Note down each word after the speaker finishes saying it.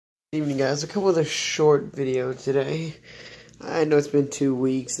Good evening, guys. I'll come with a short video today. I know it's been 2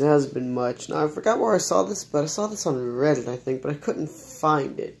 weeks. It hasn't been much. Now, I forgot where I saw this, but I saw this on Reddit, I think, but I couldn't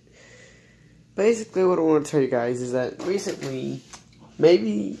find it. Basically, what I want to tell you guys is that recently,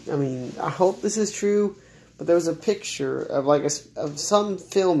 I hope this is true, but there was a picture of, of some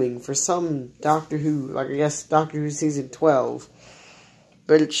filming for some Doctor Who, I guess Doctor Who Season 12,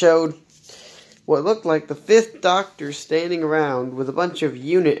 but it showed what looked like the 5th Doctor standing around with a bunch of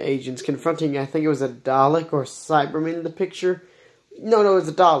unit agents confronting, I think it was a Dalek or Cyberman in the picture. No, it was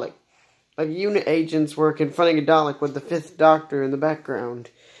a Dalek. Like, unit agents were confronting a Dalek with the 5th Doctor in the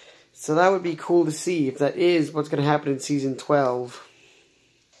background. So that would be cool to see if that is what's going to happen in Season 12.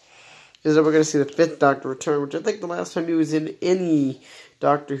 Is that we're going to see the 5th Doctor return, which I think the last time he was in any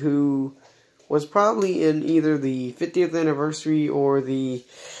Doctor Who was probably in either the 50th anniversary or the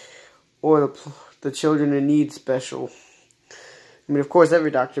Children in Need special. I mean, of course, every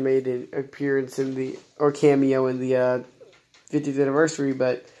Doctor made an appearance or cameo in the 50th anniversary,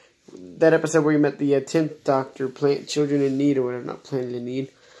 but that episode where he met the 10th Doctor, Children in Need, or whatever, not Planet in Need.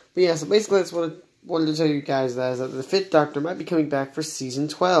 But yeah, so basically that's what I wanted to tell you guys, that is that the 5th Doctor might be coming back for Season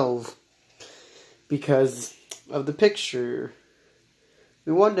 12. Because of the picture. I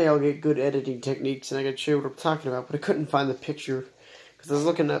mean, one day I'll get good editing techniques and I can show you what I'm talking about, but I couldn't find the picture because I was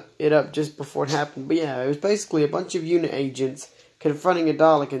looking it up just before it happened. But yeah, it was basically a bunch of unit agents confronting a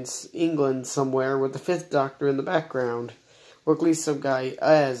Dalek in England somewhere with the 5th Doctor in the background. Or at least some guy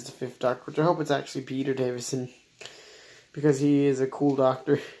as the 5th Doctor, which I hope it's actually Peter Davison, because he is a cool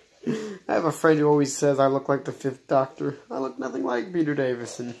Doctor. I have a friend who always says I look like the 5th Doctor. I look nothing like Peter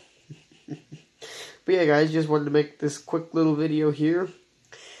Davison. But yeah, guys, just wanted to make this quick little video here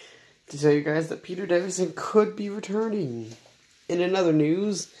to tell you guys that Peter Davison could be returning. In another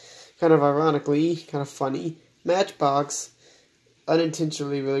news, kind of ironically, kind of funny, Matchbox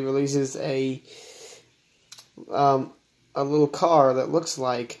unintentionally releases a little car that looks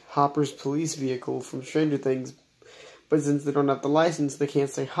like Hopper's police vehicle from Stranger Things, but since they don't have the license, they can't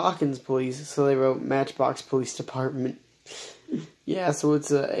say Hawkins Police, so they wrote Matchbox Police Department. Yeah, so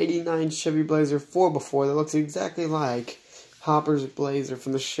it's a '89 Chevy Blazer 4x4 that looks exactly like Hopper's Blazer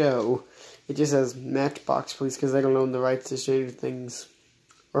from the show. It just says Matchbox Police because they don't own the rights to Stranger Things,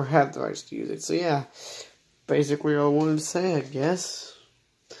 or have the rights to use it. So yeah, basically all I wanted to say, I guess.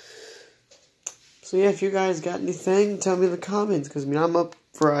 So yeah, if you guys got anything, tell me in the comments, because I mean, I'm up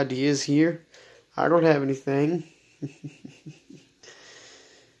for ideas here. I don't have anything.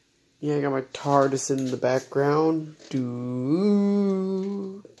 Yeah, I got my TARDIS in the background. Did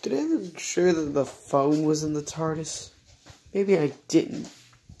I ever ensure that the phone was in the TARDIS? Maybe I didn't.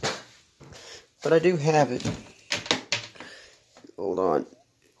 But I do have it. Hold on.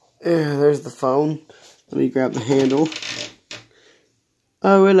 Yeah, there's the phone. Let me grab the handle.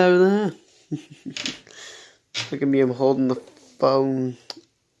 Oh, hello there. Look at me, I'm holding the phone.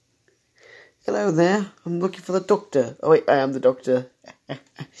 Hello there, I'm looking for the Doctor. Oh wait, I am the Doctor.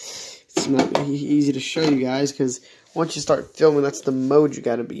 It's not easy to show you guys, because once you start filming, that's the mode you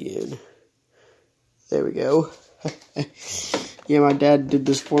gotta be in. There we go. Yeah, my dad did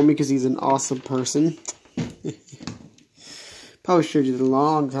this for me because he's an awesome person. Probably showed you it a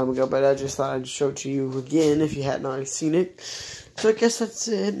long time ago, but I just thought I'd show it to you again if you hadn't already seen it. So I guess that's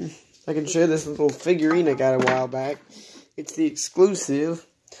it. I can show this little figurine I got a while back. It's the exclusive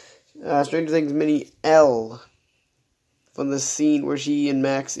Stranger Things Mini L from the scene where she and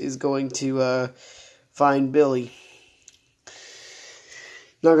Max is going to find Billy.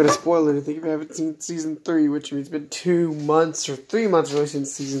 Not going to spoil anything if you haven't seen Season 3, which means it's been 2 months or 3 months really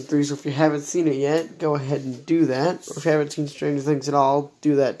since Season 3, so if you haven't seen it yet, go ahead and do that. Or if you haven't seen Stranger Things at all,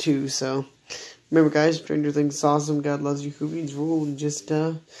 do that too. So, remember guys, Stranger Things is awesome, God loves you, Who rule, and just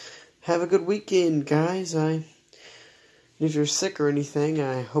have a good weekend, guys. If you're sick or anything,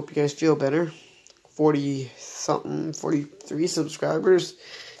 I hope you guys feel better. 40-something, 43 subscribers.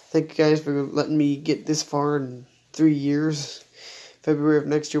 Thank you guys for letting me get this far in 3 years. February of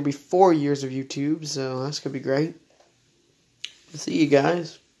next year will be 4 years of YouTube, so that's going to be great. See you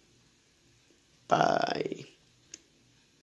guys. Bye.